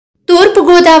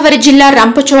తూర్పు గోదావరి జిల్లా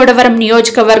రంపచోడవరం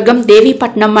నియోజకవర్గం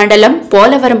దేవీపట్నం మండలం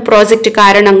పోలవరం ప్రాజెక్టు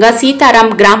కారణంగా సీతారాం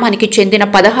గ్రామానికి చెందిన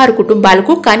 16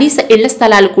 కుటుంబాలకు కనీస ఇళ్ల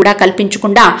స్థలాలు కూడా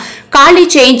కల్పించకుండా ఖాళీ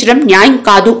చేయించడం న్యాయం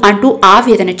కాదు అంటూ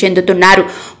ఆవేదన చెందుతున్నారు.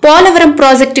 పోలవరం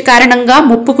ప్రాజెక్టు కారణంగా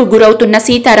ముప్పుకు గురవుతున్న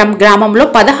సీతారాం గ్రామంలో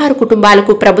 16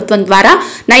 కుటుంబాలకు ప్రభుత్వం ద్వారా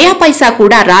నయా పైసా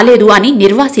కూడా రాలేదు అని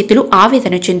నిర్వాసితులు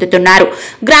ఆవేదన చెందుతున్నారు.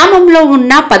 గ్రామంలో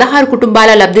ఉన్న 16 కుటుంబాల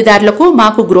లబ్ధిదారులకు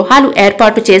మాకు గృహాలు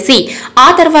ఏర్పాటు చేసి ఆ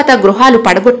తర్వాత గృహాలు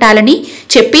పడగొట్టాలని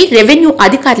చెప్పి రెవెన్యూ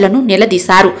అధికారులను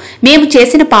నిలదీశారు. మేము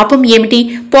చేసిన పాపం ఏమిటి?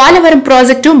 పోలవరం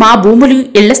ప్రాజెక్టు మా భూములు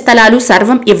ఇళ్ల స్థలాలు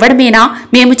సర్వం ఇవ్వడమేనా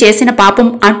మేము చేసిన పాపం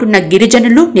అంటున్న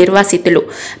గిరిజనులు నిర్వాసితులు.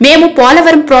 మేము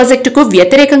పోలవరం ప్రాజెక్టుకు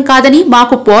వ్యతిరేకం కాదని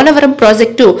మాకు పోలవరం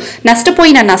ప్రాజెక్టు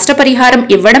నష్టపోయిన నష్టపరిహారం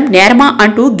ఇవ్వడం నేరమా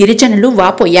అంటూ గిరిజనులు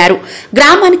వాపోయారు.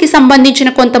 గ్రామానికి సంబంధించిన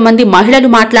కొంతమంది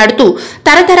మహిళలు మాట్లాడుతూ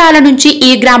తరతరాల నుంచి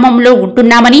ఈ గ్రామంలో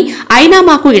ఉంటున్నామని అయినా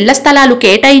మాకు ఇళ్ల స్థలాలు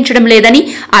కేటాయించడం లేదని,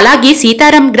 అలాగే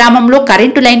సీతారాం గ్రామంలో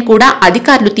కరెంటు లైన్ కూడా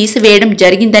అధికారులు తీసివేయడం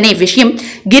జరిగిందనే విషయం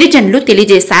గిరిజనులు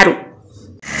తెలియజేశారు.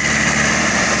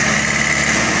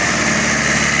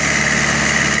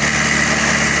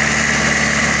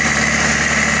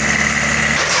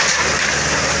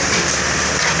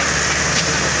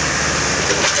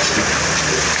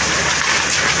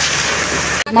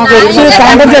 మాకు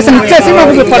కాంపన్సేషన్ ఇచ్చేసి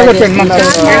మాకు పడగొట్టండి.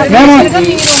 మేము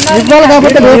ఇవ్వాలి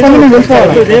కాబట్టి రేపని మేము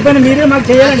వెళ్ళిపోవాలి. రేపని మీరే మాకు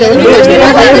చేయాలండి.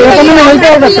 రేపని మేము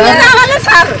వెళ్ళిపోవాలి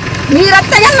సార్.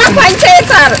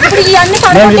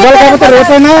 మేము ఇవ్వాలి కాబట్టి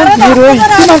రేపైనా మీరు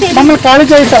ఇచ్చి మమ్మల్ని ఖాళీ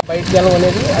చేయండి సార్. బయటికి వెళ్ళడం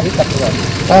అనేది అది తప్పు కాదు.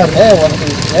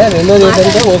 రెండోది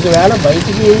ఏంటంటే ఒకవేళ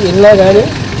బయటికి వెళ్ళినా కానీ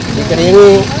ఇక్కడ ఏమి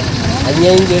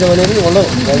అన్యాయం చేయడం అనేది ఉండదు.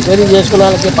 ఎంక్వైరీ చేసుకున్న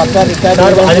వాళ్ళకి పక్కా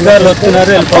రికార్డు అధికారులు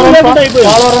వస్తున్నారు.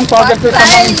 పోలవరం ప్రాజెక్టు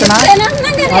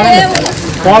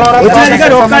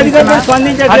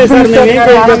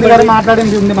సంబంధించిన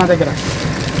మాట్లాడింది ఉంది మా దగ్గర.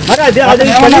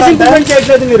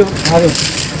 మీరు అది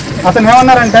అతను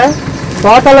ఏమన్నారంటే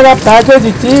టోటల్గా ప్యాకేజ్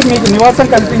ఇచ్చి మీకు నివాసం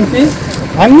కల్పించి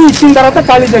అన్నీ ఇచ్చిన తర్వాత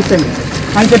ఖాళీ చేసేయండి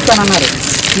అని చెప్తానన్నారు.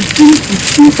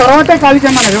 ఇచ్చిన తర్వాతే ఖాళీ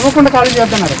చేయమన్నారు, ఇవ్వకుండా ఖాళీ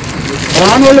చేస్తున్నారు.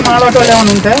 గ్రామ వాళ్ళు మాలాట వాళ్ళు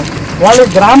ఏమైనా ఉంటే వాళ్ళు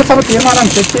గ్రామ సభ తీర్మానం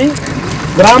పెట్టి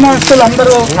గ్రామస్తులు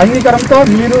అందరూ అంగీకారంతో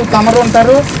మీరు తమరు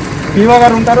ఉంటారు, పీఓ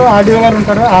గారు ఉంటారు, ఆర్డీఓ గారు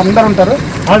ఉంటారు, అందరు ఉంటారు,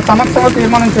 వాళ్ళు సమక్షంగా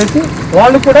తీర్మానం చేసి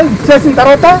వాళ్ళు కూడా ఇచ్చేసిన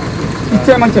తర్వాత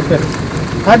ఇచ్చేయమని చెప్పారు.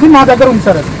 అది మా దగ్గర ఉంది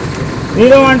సార్. అది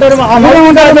మీరేమంటారు?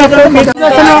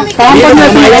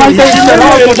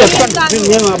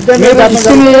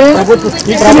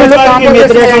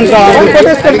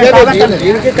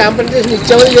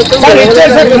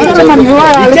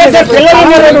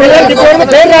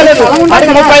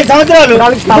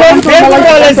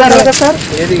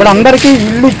 ఇప్పుడు అందరికీ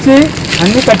ఇల్లు ఇచ్చి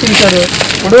అన్ని కట్టించారు.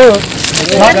 ఇప్పుడు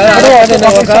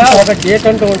ఒక డేట్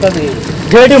అంటూ ఉంటుంది.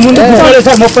 గేటు ముందు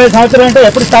సార్ 30 సంవత్సరాలు అంటే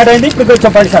ఎప్పుడు స్టార్ట్ అయింది ఇప్పుడు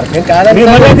చెప్పండి సార్.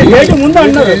 గేటు ముందు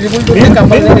అన్నారు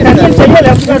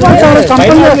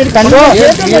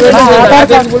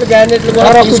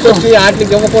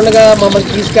వాటికి ఇవ్వకుండా మమ్మల్ని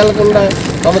తీసుకెళ్లకుండా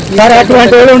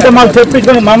అటువంటి ఉంటే మాకు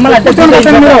చెప్పించుకోండి. మమ్మల్ని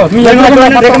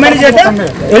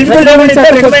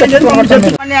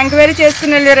ఎంక్వైరీ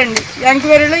చేసుకుని వెళ్ళారండి.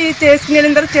 ఎంక్వైరీలో ఈ చేసుకుని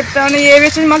వెళ్ళిన తర్వాత చెప్తామని ఏ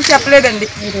విషయం మాకు చెప్పలేదండి.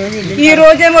 ఈ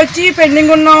రోజేమో వచ్చి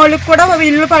పెండింగ్ ఉన్న వాళ్ళకి కూడా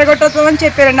ఇల్లు పడగొట్టమని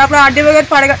చెప్పారండి. అప్పుడు ఆర్డీఓ గారు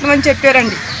పడగొట్టమని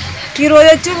చెప్పారండి. ఈ రోజు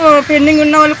వచ్చి పెండింగ్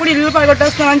ఉన్న వాళ్ళు కూడా ఇల్లు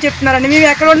పడగొట్టేస్తామని చెప్తున్నారండి. మేము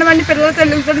ఎక్కడ ఉండమండి? పిల్లలు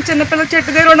తెలుగుతారు, చిన్నపిల్లలు చెట్టు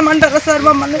దగ్గర ఉండమంటారా సార్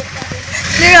మమ్మల్ని?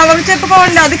 మేము ఎవరికి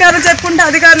చెప్పుకోమండి, అధికారులు చెప్పుకుంటే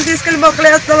అధికారులు తీసుకెళ్ళి బొక్కలు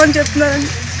వేస్తామని చెప్తున్నారండి.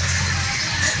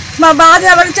 మా బాధ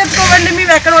ఎవరికి చెప్పుకోమండి?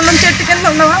 మేము ఎక్కడ ఉన్నాం? చెట్టు కింద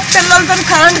ఉన్నామా? పిల్లలతో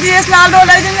కరెంట్ తీసేసి 4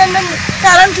 రోజులు అయిందండి.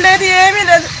 కరెంట్ లేదు, ఏమీ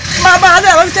లేదు. మా బాధ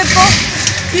ఎవరికి చెప్పుకో?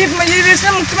 ఈ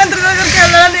విషయం ముఖ్యమంత్రి దగ్గరికి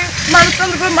వెళ్ళాలని మనసు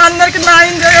మా అందరికీ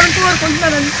న్యాయం చేయాలని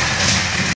కోరుకుంటున్నానండి.